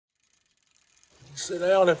Sit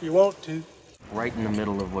down if you want to. Right in the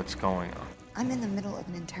middle of what's going on. I'm in the middle of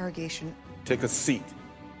an interrogation. Take a seat,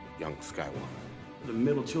 young Skywalker. The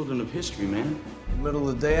middle children of history, man. Middle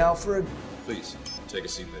of the day, Alfred? Please, take a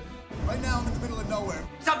seat there. Right now, I'm in the middle of nowhere.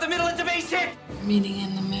 Stop the middle, it's a basic! Meeting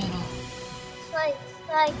in the middle.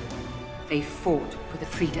 Slide. They fought for the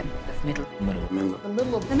freedom of middle. The middle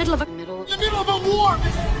of a The middle of a In the middle of a war!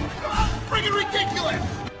 This is freaking ridiculous!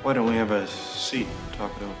 Why don't we have a seat and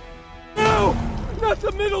talk it over? No! Not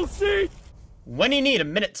the middle seat! When you need a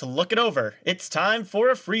minute to look it over, it's time for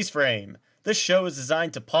a freeze frame. This show is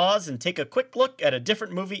designed to pause and take a quick look at a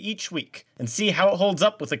different movie each week and see how it holds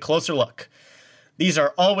up with a closer look. These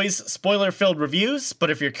are always spoiler-filled reviews,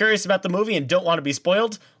 but if you're curious about the movie and don't want to be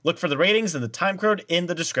spoiled, look for the ratings and the time code in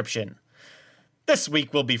the description. This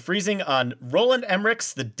week we'll be freezing on Roland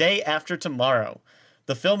Emmerich's The Day After Tomorrow.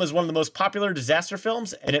 The film is one of the most popular disaster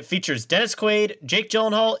films, and it features Dennis Quaid, Jake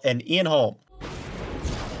Gyllenhaal, and Ian Holm.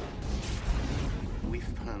 We've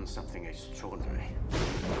found something extraordinary.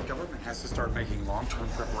 The government has to start making long-term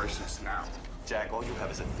preparations now. Jack, all you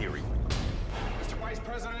have is a theory. Mr. Vice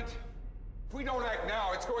President, if we don't act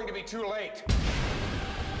now, it's going to be too late.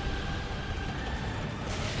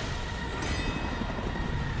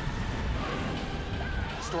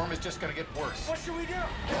 The storm is just gonna get worse. What should we do?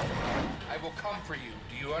 I will come for you.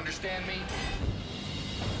 Do you understand me?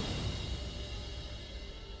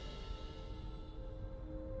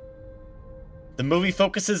 The movie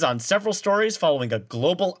focuses on several stories following a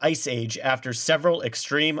global ice age after several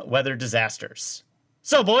extreme weather disasters.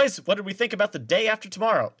 So boys, what did we think about The Day After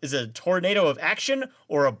Tomorrow? Is it a tornado of action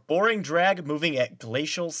or a boring drag moving at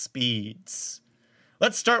glacial speeds?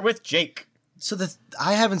 Let's start with Jake. So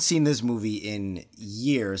I haven't seen this movie in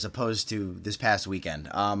years opposed to this past weekend.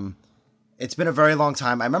 It's been a very long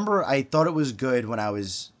time. I remember I thought it was good when I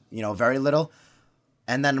was, very little.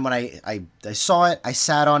 And then when I saw it, I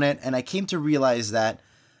sat on it, and I came to realize that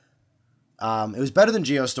it was better than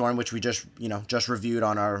Geostorm, which we just reviewed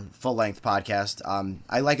on our full-length podcast.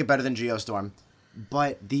 I like it better than Geostorm.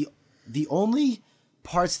 But the only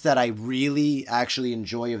parts that I really actually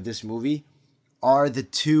enjoy of this movie are the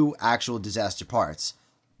two actual disaster parts.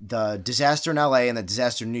 The disaster in LA and the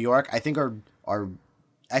disaster in New York, I think are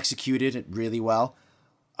executed really well.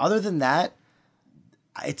 Other than that,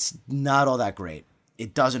 it's not all that great.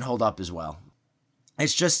 It doesn't hold up as well.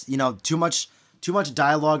 It's just, too much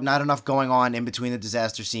dialogue, not enough going on in between the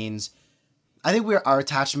disaster scenes. I think our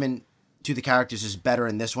attachment to the characters is better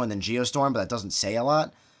in this one than Geostorm, but that doesn't say a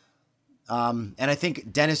lot. And I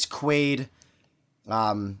think Dennis Quaid,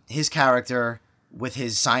 his character with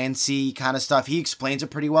his science-y kind of stuff, he explains it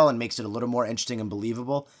pretty well and makes it a little more interesting and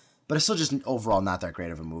believable, but it's still just overall not that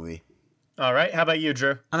great of a movie. All right, how about you,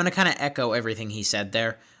 Drew? I'm going to kind of echo everything he said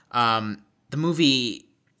there. The movie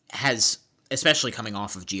has, especially coming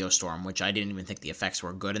off of Geostorm, which I didn't even think the effects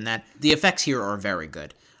were good in that, the effects here are very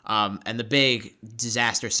good. And the big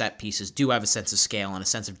disaster set pieces do have a sense of scale and a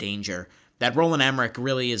sense of danger that Roland Emmerich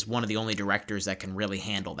really is one of the only directors that can really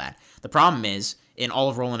handle that. The problem is, in all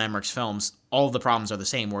of Roland Emmerich's films, all of the problems are the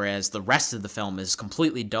same, whereas the rest of the film is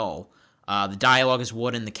completely dull. The dialogue is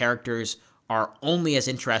wooden, the characters are only as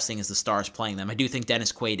interesting as the stars playing them. I do think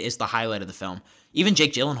Dennis Quaid is the highlight of the film. Even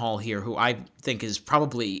Jake Gyllenhaal here, who I think is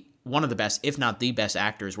probably one of the best, if not the best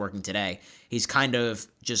actors working today. He's kind of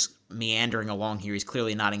just meandering along here. He's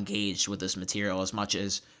clearly not engaged with this material as much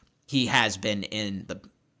as he has been in the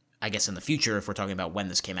future, if we're talking about when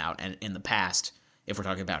this came out, and in the past, if we're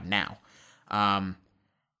talking about now.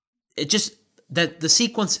 It just, that the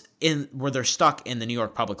sequence where they're stuck in the New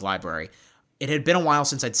York Public Library, it had been a while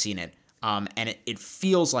since I'd seen it, and it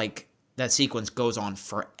feels like that sequence goes on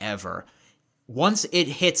forever. Once it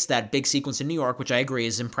hits that big sequence in New York, which I agree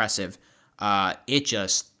is impressive, it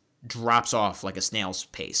just drops off like a snail's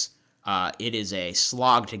pace. It is a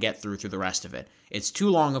slog to get through the rest of it. It's too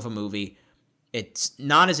long of a movie. It's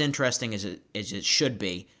not as interesting as it should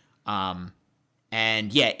be.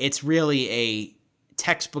 And yeah, it's really a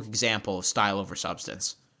textbook example of style over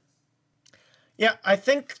substance. Yeah, I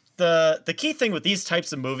think the key thing with these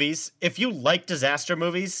types of movies, if you like disaster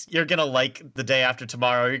movies, you're going to like The Day After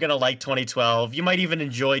Tomorrow, you're going to like 2012, you might even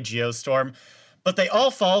enjoy Geostorm, but they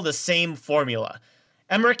all follow the same formula.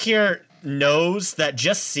 Emmerich here knows that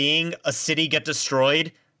just seeing a city get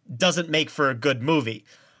destroyed doesn't make for a good movie.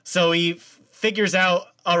 So he figures out,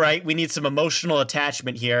 all right, we need some emotional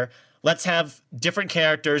attachment here. Let's have different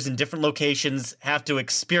characters in different locations have to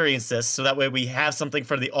experience this, so that way we have something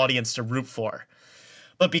for the audience to root for.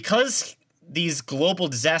 But because these global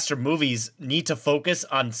disaster movies need to focus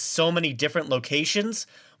on so many different locations,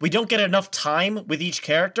 we don't get enough time with each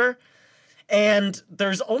character. And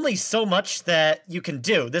there's only so much that you can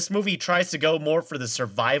do. This movie tries to go more for the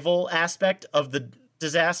survival aspect of the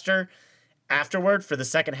disaster afterward for the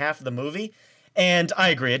second half of the movie. And I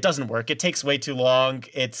agree, it doesn't work. It takes way too long.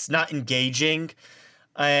 It's not engaging.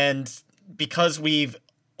 And because we've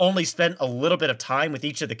only spent a little bit of time with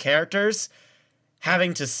each of the characters,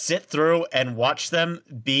 having to sit through and watch them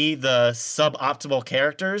be the suboptimal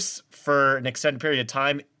characters for an extended period of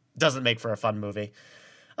time doesn't make for a fun movie.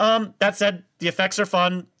 That said, the effects are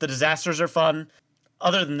fun. The disasters are fun.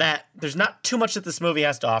 Other than that, there's not too much that this movie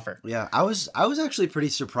has to offer. Yeah, I was actually pretty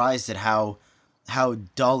surprised at how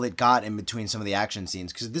dull it got in between some of the action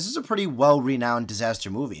scenes, because this is a pretty well-renowned disaster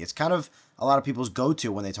movie. It's kind of a lot of people's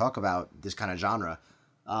go-to when they talk about this kind of genre.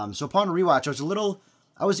 So upon rewatch,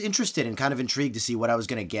 I was interested and kind of intrigued to see what I was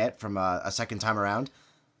going to get from a second time around,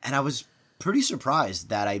 and I was pretty surprised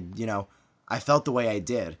that I felt the way I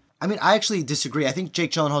did. I mean, I actually disagree. I think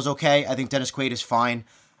Jake Gyllenhaal's okay. I think Dennis Quaid is fine.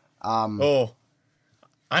 I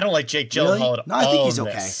don't like Jake Gyllenhaal really? at all. No, I think he's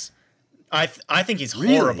okay. I think he's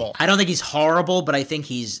Really? horrible. I don't think he's horrible, but I think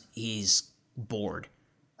he's bored.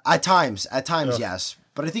 At times, yes.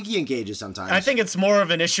 But I think he engages sometimes. I think it's more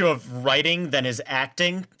of an issue of writing than his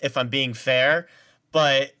acting, if I'm being fair.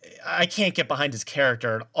 But I can't get behind his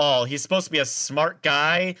character at all. He's supposed to be a smart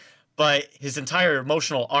guy, but his entire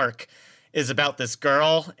emotional arc is about this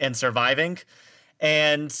girl and surviving.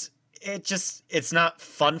 And it's not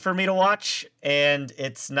fun for me to watch, and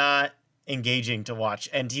it's not engaging to watch.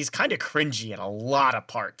 And he's kind of cringy in a lot of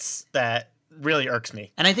parts that really irks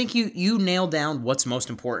me. And I think you nailed down what's most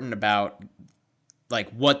important about, like,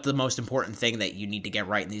 what the most important thing that you need to get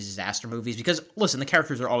right in these disaster movies. Because, listen, the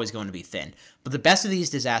characters are always going to be thin. But the best of these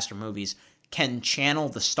disaster movies can channel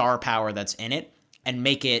the star power that's in it and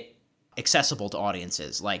make it accessible to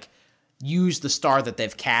audiences. Like, use the star that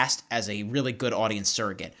they've cast as a really good audience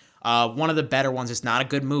surrogate. One of the better ones, it's not a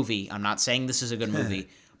good movie. I'm not saying this is a good movie.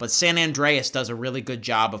 But San Andreas does a really good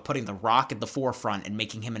job of putting The Rock at the forefront and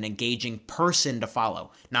making him an engaging person to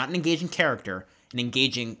follow. Not an engaging character, an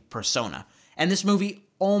engaging persona. And this movie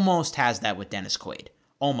almost has that with Dennis Quaid.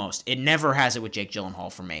 Almost. It never has it with Jake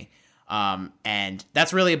Gyllenhaal for me. And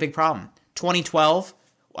that's really a big problem. 2012,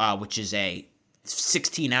 which is a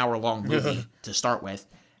 16-hour-long movie to start with,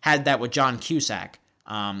 had that with John Cusack.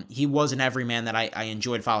 He was an everyman that I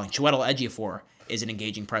enjoyed following. Chiwetel Ejiofor is an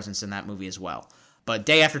engaging presence in that movie as well. But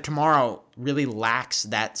Day After Tomorrow really lacks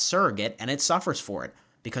that surrogate, and it suffers for it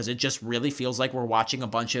because it just really feels like we're watching a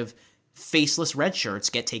bunch of faceless red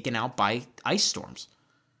shirts get taken out by ice storms.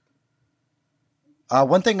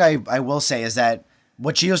 One thing I will say is that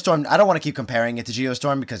what Geostorm, I don't want to keep comparing it to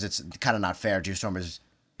Geostorm because it's kind of not fair. Geostorm is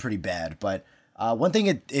pretty bad, but one thing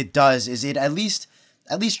it does is it at least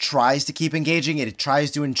tries to keep engaging. It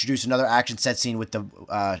tries to introduce another action set scene with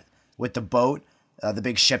the boat, the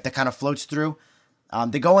big ship that kind of floats through.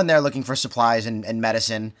 They go in there looking for supplies and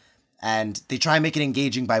medicine, and they try and make it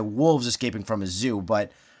engaging by wolves escaping from a zoo,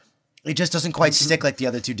 but it just doesn't quite stick like the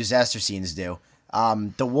other two disaster scenes do.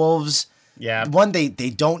 The wolves, one,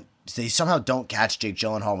 they somehow don't catch Jake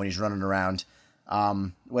Gyllenhaal when he's running around,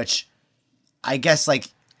 which I guess, like...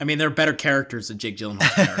 I mean, they're better characters than Jake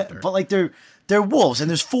Gyllenhaal's character. But, like, they're wolves, and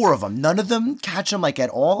there's 4 of them. None of them catch him, like, at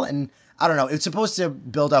all, and I don't know. It's supposed to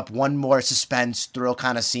build up one more suspense, thrill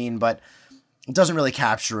kind of scene, but it doesn't really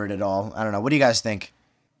capture it at all. I don't know. What do you guys think?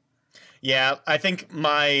 Yeah, I think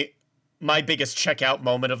my biggest checkout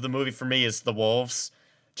moment of the movie for me is the wolves,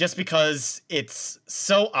 just because it's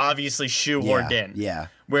so obviously shoehorned in. Yeah.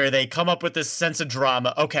 Where they come up with this sense of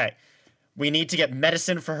drama. Okay, we need to get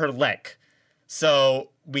medicine for her leg. So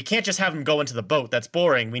we can't just have them go into the boat. That's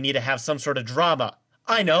boring. We need to have some sort of drama.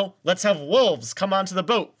 I know. Let's have wolves come onto the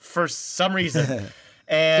boat for some reason.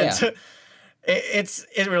 And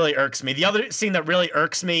it really irks me. The other scene that really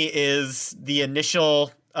irks me is the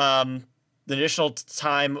initial time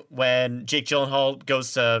when Jake Gyllenhaal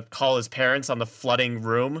goes to call his parents on the flooding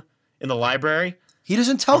room in the library. He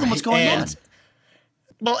doesn't tell them what's going on.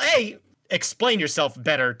 Well, explain yourself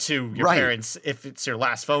better to your parents if it's your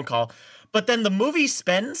last phone call. But then the movie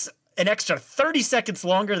spends an extra 30 seconds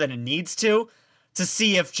longer than it needs to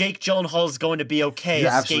see if Jake Gyllenhaal is going to be okay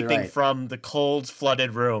escaping from the cold,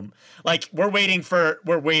 flooded room. Like, we're waiting for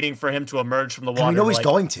him to emerge from the water. And we know he's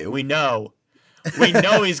going to. We know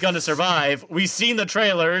he's going to survive. We've seen the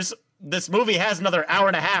trailers. This movie has another hour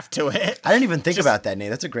and a half to it. I didn't even think about that, Nate.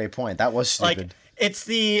 That's a great point. That was stupid.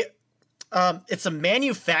 Like, it's a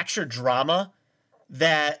manufactured drama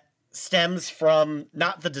that stems from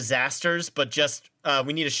not the disasters, but just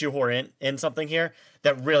we need to shoehorn in something here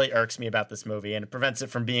that really irks me about this movie, and it prevents it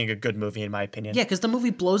from being a good movie, in my opinion. Yeah, because the movie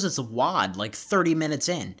blows its wad like 30 minutes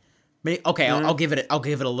in. But okay, I'll give it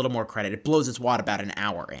a little more credit. It blows its wad about an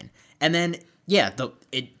hour in, and then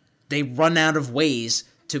they run out of ways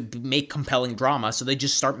to make compelling drama, so they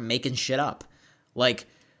just start making shit up. Like,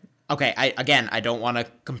 okay, I don't want to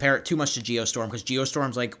compare it too much to Geostorm because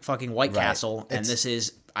Geostorm's like fucking White Castle, and this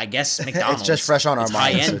is, I guess, McDonald's. It's just fresh on our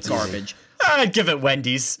minds. High-end garbage. I'd give it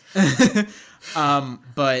Wendy's.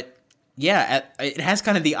 But yeah, it has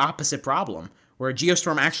kind of the opposite problem, where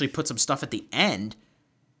Geostorm actually puts some stuff at the end.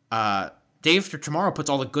 Day After Tomorrow puts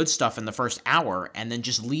all the good stuff in the first hour, and then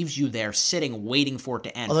just leaves you there sitting, waiting for it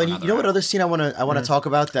to end. Although, you know what other scene I want to talk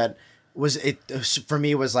about that was for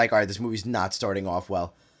me was like, all right, this movie's not starting off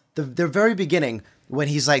well. The very beginning, when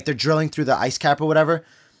he's like, they're drilling through the ice cap or whatever,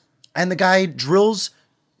 and the guy drills,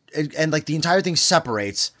 and like the entire thing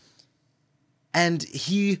separates, and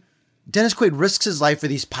Dennis Quaid risks his life for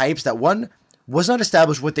these pipes that, one, was not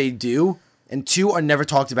established what they do, and two, are never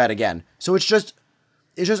talked about again. So it's just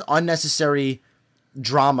unnecessary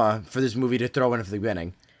drama for this movie to throw in at the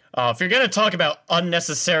beginning. If you're going to talk about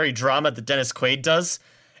unnecessary drama that Dennis Quaid does,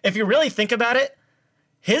 if you really think about it,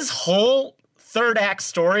 his whole third act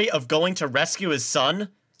story of going to rescue his son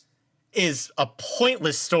is a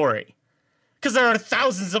pointless story. Because there are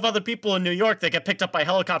thousands of other people in New York that get picked up by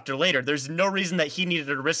helicopter later. There's no reason that he needed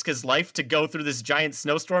to risk his life to go through this giant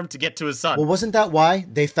snowstorm to get to his son. Well, wasn't that why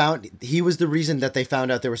he was the reason that they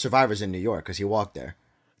found out there were survivors in New York, because he walked there?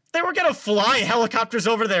 They were going to fly helicopters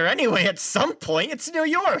over there anyway at some point. It's New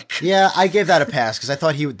York. Yeah, I gave that a pass because I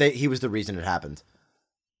thought he was the reason it happened.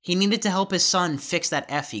 He needed to help his son fix that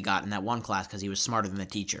F he got in that one class because he was smarter than the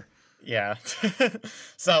teacher. Yeah.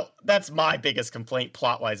 So that's my biggest complaint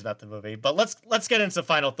plot-wise about the movie. But let's get into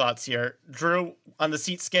final thoughts here. Drew, on the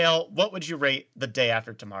seat scale, what would you rate The Day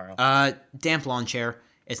After Tomorrow? Damp lawn chair.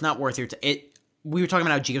 It's not worth your we were talking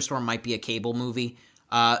about how Geostorm might be a cable movie.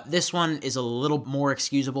 This one is a little more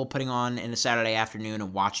excusable, putting on in a Saturday afternoon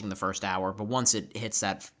and watching the first hour. But once it hits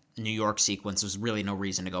that New York sequence, there's really no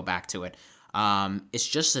reason to go back to it.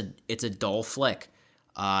 It's a dull flick.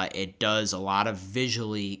 It does a lot of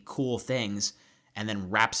visually cool things and then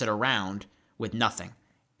wraps it around with nothing.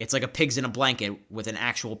 It's like a pig's in a blanket with an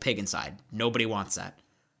actual pig inside. Nobody wants that.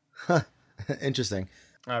 Huh. Interesting.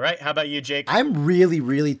 All right. How about you, Jake? I'm really,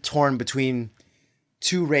 really torn between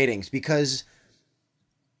two ratings because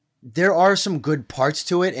there are some good parts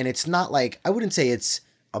to it, and it's not like, I wouldn't say it's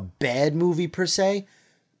a bad movie per se,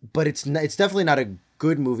 but it's definitely not a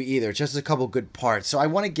good movie either. It's just a couple good parts. So I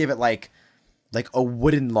want to give it like a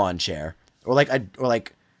wooden lawn chair, or like a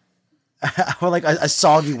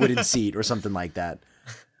soggy wooden seat or something like that.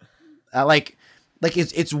 Like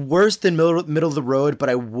it's worse than middle of the road, but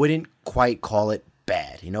I wouldn't quite call it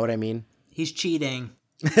bad. You know what I mean? He's cheating.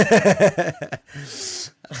 I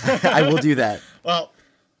will do that. Well,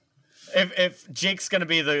 if Jake's gonna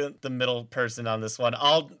be the middle person on this one,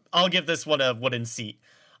 I'll give this one a wooden seat.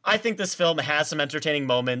 I think this film has some entertaining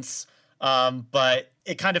moments, but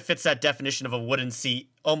it kind of fits that definition of a wooden seat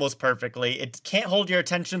almost perfectly. It can't hold your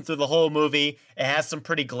attention through the whole movie. It has some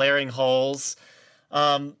pretty glaring holes,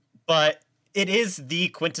 but it is the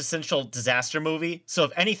quintessential disaster movie. So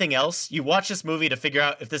if anything else, you watch this movie to figure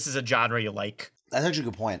out if this is a genre you like. That's actually a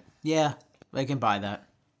good point. Yeah, I can buy that.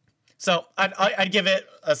 So I'd give it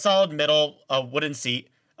a solid middle, a wooden seat.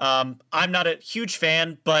 I'm not a huge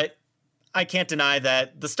fan, but I can't deny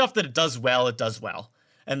that the stuff that it does well, it does well.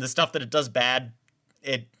 And the stuff that it does bad,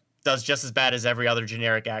 it does just as bad as every other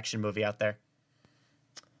generic action movie out there.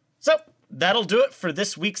 So that'll do it for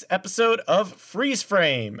this week's episode of Freeze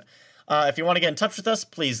Frame. If you want to get in touch with us,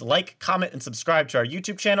 please like, comment, and subscribe to our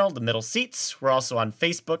YouTube channel, The Middle Seats. We're also on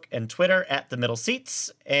Facebook and Twitter at The Middle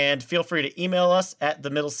Seats. And feel free to email us at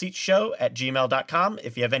themiddleseatsshow@gmail.com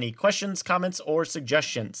if you have any questions, comments, or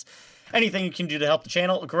suggestions. Anything you can do to help the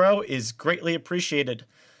channel grow is greatly appreciated.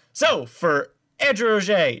 So, for Andrew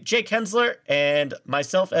Roget, Jake Hensler, and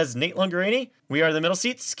myself as Nate Lungarini, we are The Middle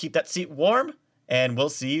Seats. Keep that seat warm, and we'll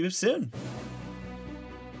see you soon.